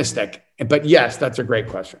optimistic, but yes, that's a great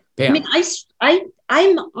question. Pam. I mean,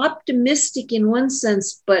 I'm optimistic in one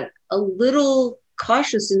sense, but a little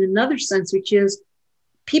cautious in another sense, which is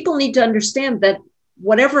people need to understand that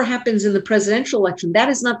whatever happens in the presidential election, that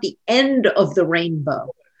is not the end of the rainbow.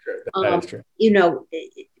 That is true. You know,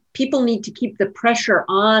 people need to keep the pressure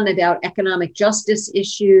on about economic justice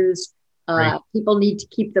issues. Right. People need to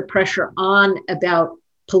keep the pressure on about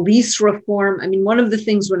police reform. I mean, one of the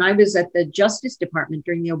things when I was at the Justice Department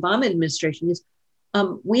during the Obama administration is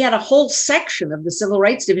we had a whole section of the Civil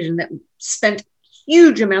Rights Division that spent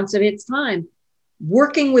huge amounts of its time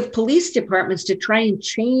working with police departments to try and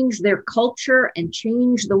change their culture and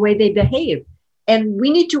change the way they behave. And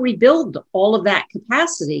we need to rebuild all of that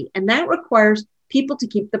capacity. And that requires people to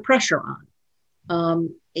keep the pressure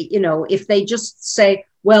on. You know, if they just say,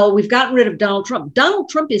 well, we've gotten rid of Donald Trump. Donald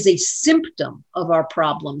Trump is a symptom of our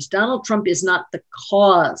problems. Donald Trump is not the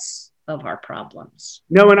cause of our problems.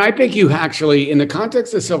 No, and I think you actually, in the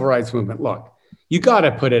context of the civil rights movement, look, you got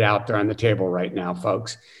to put it out there on the table right now,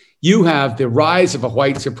 folks. You have the rise of a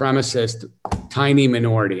white supremacist tiny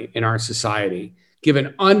minority in our society,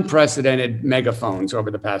 given unprecedented megaphones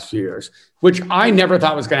over the past few years, which I never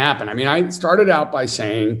thought was going to happen. I mean, I started out by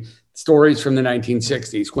saying stories from the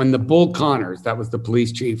 1960s when the Bull Connors, that was the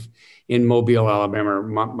police chief in Mobile, Alabama,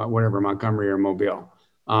 or whatever, Montgomery or Mobile.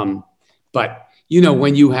 But, you know,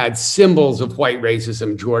 when you had symbols of white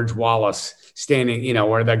racism, George Wallace standing, you know,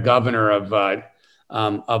 or the governor of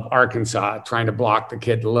Arkansas trying to block the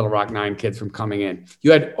Little Rock 9 kids from coming in.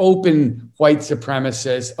 You had open white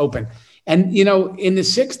supremacists, open. And, you know, in the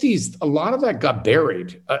 60s, a lot of that got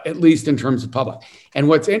buried, at least in terms of public. And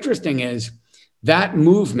what's interesting is that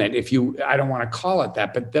movement, I don't want to call it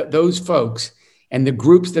that, but those folks and the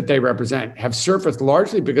groups that they represent have surfaced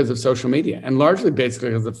largely because of social media and largely basically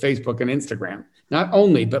because of Facebook and Instagram. Not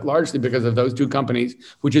only, but largely because of those two companies,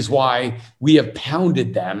 which is why we have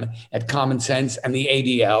pounded them at Common Sense and the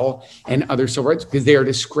ADL and other civil rights, because they are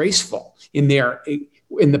disgraceful in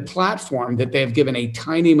the platform that they have given a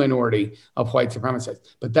tiny minority of white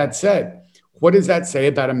supremacists. But that said, what does that say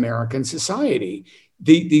about American society?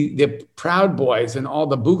 The Proud Boys and all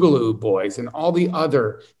the Boogaloo Boys and all the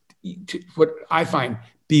other, what I find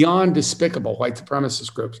beyond despicable white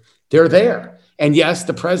supremacist groups, they're there. And yes,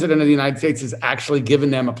 the president of the United States has actually given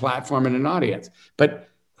them a platform and an audience. But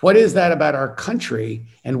what is that about our country?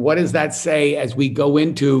 And what does that say as we go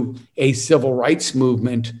into a civil rights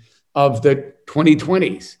movement of the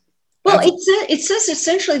 2020s? Well, it says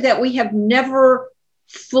essentially that we have never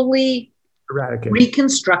fully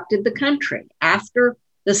reconstructed the country after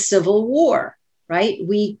the Civil War, right?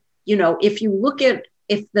 If you look at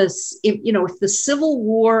if the Civil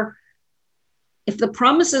War, if the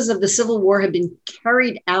promises of the Civil War had been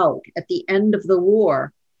carried out at the end of the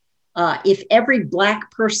war, if every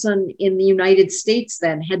Black person in the United States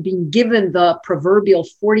then had been given the proverbial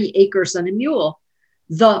 40 acres and a mule,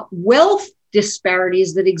 the wealth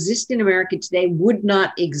disparities that exist in America today would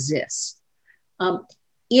not exist.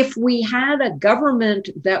 If we had a government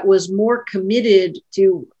that was more committed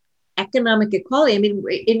to economic equality, I mean,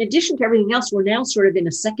 in addition to everything else, we're now sort of in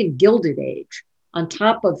a second Gilded Age on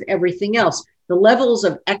top of everything else. The levels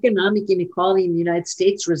of economic inequality in the United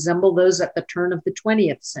States resemble those at the turn of the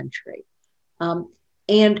 20th century.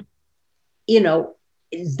 And, you know,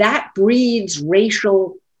 that breeds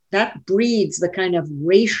the kind of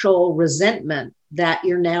racial resentment that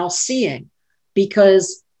you're now seeing,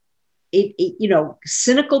 because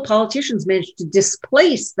cynical politicians managed to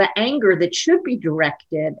displace the anger that should be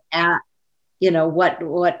directed at,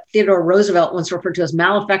 what Theodore Roosevelt once referred to as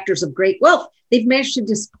malefactors of great wealth. They've managed to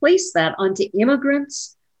displace that onto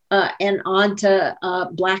immigrants and onto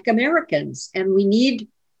Black Americans. And we need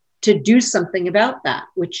to do something about that,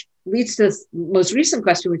 which leads to this most recent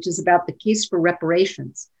question, which is about the case for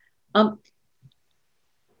reparations.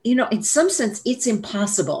 In some sense, it's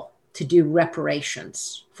impossible to do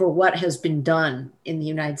reparations for what has been done in the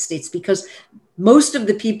United States, because most of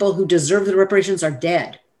the people who deserve the reparations are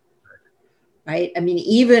dead, right? I mean,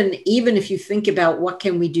 even if you think about what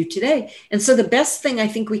can we do today. And so the best thing I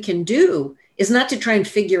think we can do is not to try and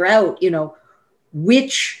figure out,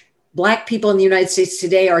 which Black people in the United States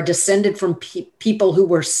today are descended from people who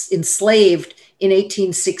were enslaved in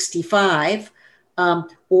 1865,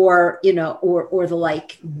 or the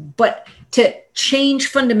like. But to change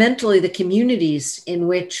fundamentally the communities in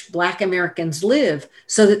which Black Americans live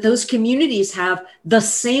so that those communities have the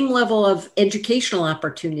same level of educational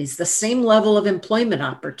opportunities, the same level of employment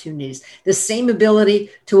opportunities, the same ability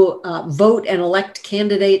to vote and elect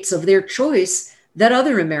candidates of their choice that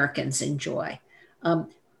other Americans enjoy.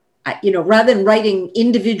 Rather than writing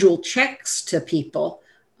individual checks to people,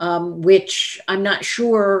 which I'm not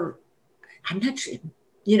sure,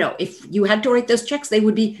 if you had to write those checks, they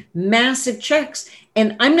would be massive checks.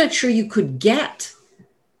 And I'm not sure you could get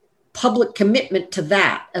public commitment to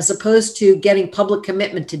that, as opposed to getting public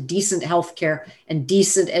commitment to decent healthcare and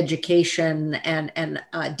decent education and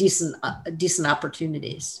decent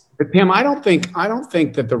opportunities. But Pam, I don't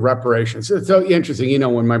think that the reparations. It's so interesting.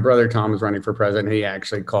 When my brother Tom was running for president, he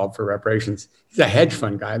actually called for reparations. He's a hedge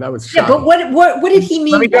fund guy. That was shocking. Yeah, but what did he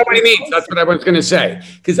mean? Let me tell what he means. That's what I was going to say.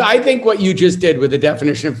 Because I think what you just did with the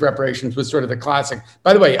definition of reparations was sort of the classic.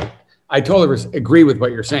 By the way, I totally agree with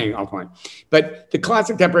what you're saying, offline. But the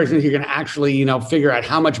classic reparations, you're going to actually, figure out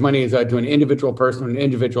how much money is owed to an individual person, an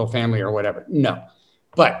individual family, or whatever. No.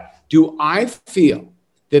 But do I feel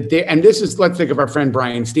that let's think of our friend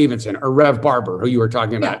Brian Stevenson or Rev Barber, who you were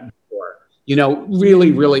talking about before.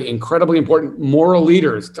 Really, really incredibly important moral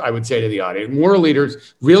leaders, I would say to the audience, moral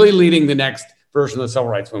leaders really leading the next version of the civil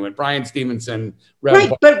rights movement. Brian Stevenson,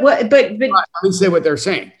 Rev Barber. But let me say what they're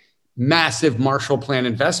saying. Massive Marshall Plan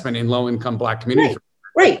investment in low-income Black communities.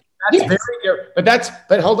 Right. That's very,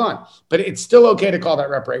 but hold on. But it's still okay to call that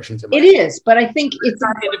reparations. It is, but I think it's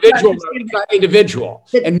not individual. It's not individual.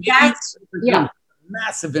 That's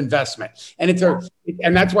massive investment. And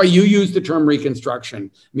that's why you use the term reconstruction,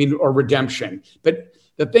 or redemption. But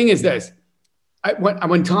the thing is this,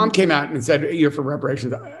 when Tom came out and said, you're for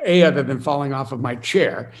reparations, other than falling off of my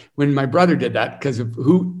chair, when my brother did that because of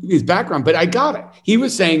his background, but I got it. He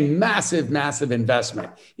was saying massive, massive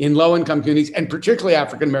investment in low-income communities, and particularly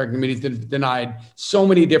African-American communities that have denied so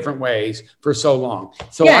many different ways for so long.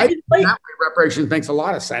 So I think that way reparations makes a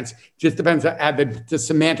lot of sense. Just depends on the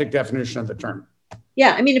semantic definition of the term.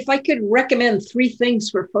 Yeah, if I could recommend 3 things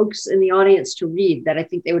for folks in the audience to read that I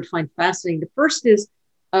think they would find fascinating. The first is,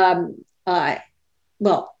 4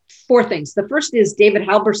 things. The first is David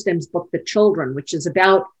Halberstam's book, The Children, which is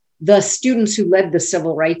about the students who led the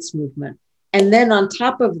civil rights movement. And then on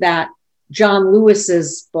top of that, John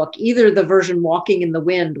Lewis's book, either the version Walking in the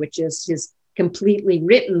Wind, which is his completely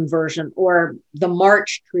written version, or The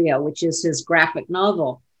March Trio, which is his graphic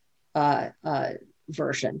novel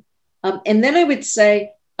version. And then I would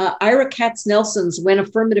say Ira Katz-Nelson's When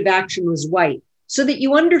Affirmative Action Was White, so that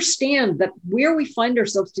you understand that where we find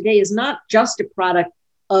ourselves today is not just a product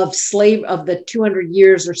of the 200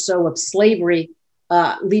 years or so of slavery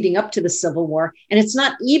leading up to the Civil War. And it's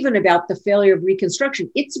not even about the failure of Reconstruction.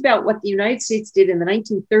 It's about what the United States did in the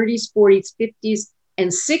 1930s, 40s, 50s, and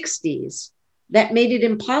 60s that made it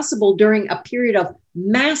impossible during a period of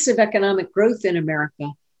massive economic growth in America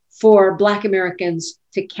for Black Americans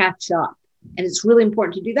to catch up. And it's really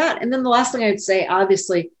important to do that. And then the last thing I would say,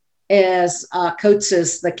 obviously, is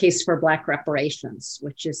Coates's The Case for Black Reparations,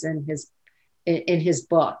 which is in his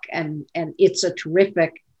book. And it's a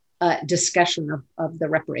terrific discussion of the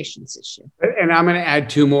reparations issue. And I'm going to add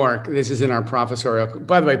 2 more. This is in our professorial.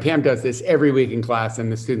 By the way, Pam does this every week in class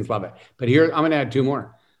and the students love it. But here, I'm going to add 2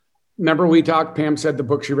 more. Remember Pam said the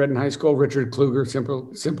book she read in high school, Richard Kluger,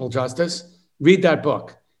 Simple Justice? Read that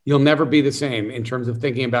book. You'll never be the same in terms of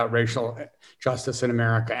thinking about racial justice in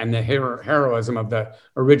America and the heroism of the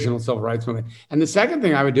original civil rights movement. And the second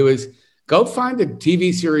thing I would do is go find the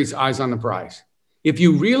TV series Eyes on the Prize. If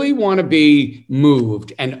you really want to be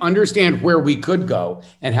moved and understand where we could go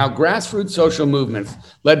and how grassroots social movements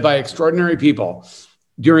led by extraordinary people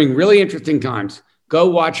during really interesting times, go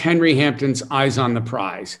watch Henry Hampton's Eyes on the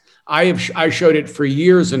Prize. I showed it for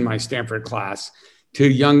years in my Stanford class to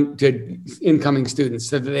incoming students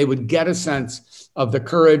so that they would get a sense of the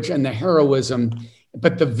courage and the heroism,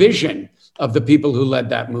 but the vision of the people who led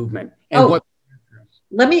that movement. And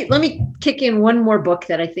let me kick in one more book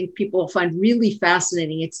that I think people will find really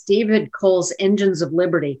fascinating. It's David Cole's Engines of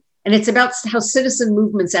Liberty, and it's about how citizen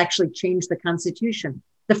movements actually changed the Constitution.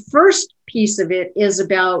 The first piece of it is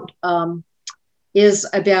about the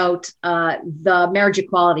marriage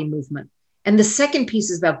equality movement, and the second piece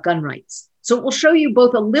is about gun rights. So it will show you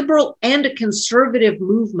both a liberal and a conservative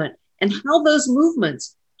movement and how those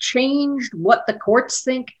movements changed what the courts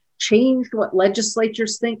think, changed what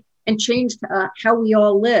legislatures think, and changed how we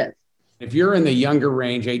all live. If you're in the younger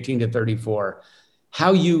range, 18 to 34,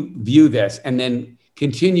 how you view this and then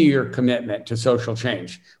continue your commitment to social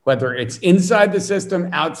change, whether it's inside the system,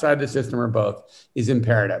 outside the system, or both, is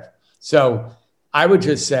imperative. So I would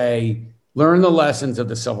just say, learn the lessons of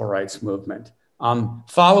the civil rights movement.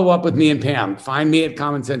 Follow up with me and Pam. Find me at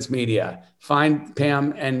Common Sense Media. Find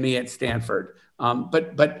Pam and me at Stanford.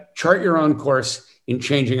 But chart your own course in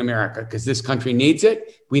changing America, because this country needs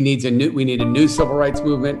it. We need a new civil rights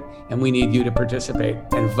movement, and we need you to participate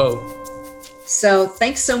and vote. So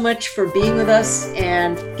thanks so much for being with us,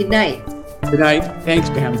 and good night. Good night. Thanks,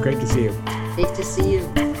 Pam. Great to see you. Great to see you.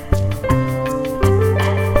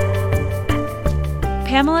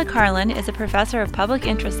 Pamela Karlan is a professor of public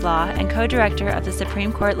interest law and co-director of the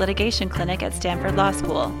Supreme Court Litigation Clinic at Stanford Law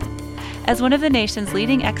School. As one of the nation's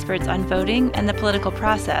leading experts on voting and the political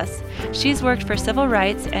process, she's worked for civil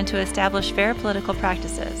rights and to establish fair political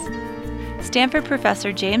practices. Stanford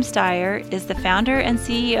professor James Steyer is the founder and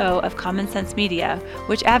CEO of Common Sense Media,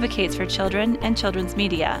 which advocates for children and children's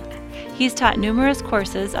media. He's taught numerous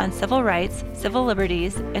courses on civil rights, civil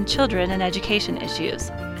liberties, and children and education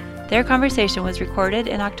issues. Their conversation was recorded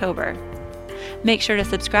in October. Make sure to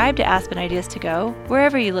subscribe to Aspen Ideas to Go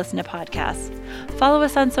wherever you listen to podcasts. Follow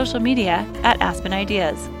us on social media at Aspen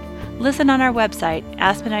Ideas. Listen on our website,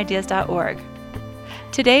 aspenideas.org.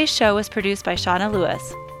 Today's show was produced by Shauna Lewis.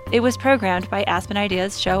 It was programmed by Aspen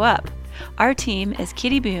Ideas Show Up. Our team is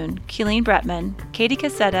Kitty Boone, Keeleen Bretman, Katie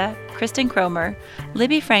Cassetta, Kristen Cromer,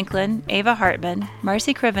 Libby Franklin, Ava Hartman,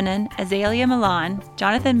 Marcy Krivenin, Azalea Milan,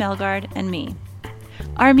 Jonathan Melgard, and me.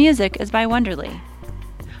 Our music is by Wonderly.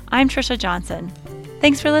 I'm Trisha Johnson.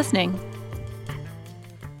 Thanks for listening.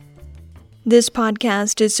 This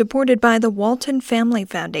podcast is supported by the Walton Family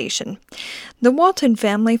Foundation. The Walton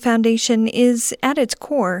Family Foundation is, at its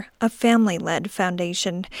core, a family-led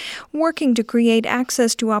foundation, working to create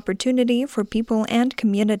access to opportunity for people and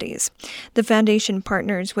communities. The foundation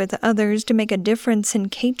partners with others to make a difference in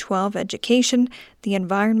K-12 education, the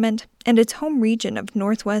environment, and its home region of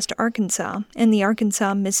Northwest Arkansas and the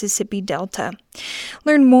Arkansas-Mississippi Delta.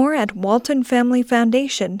 Learn more at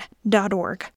waltonfamilyfoundation.org.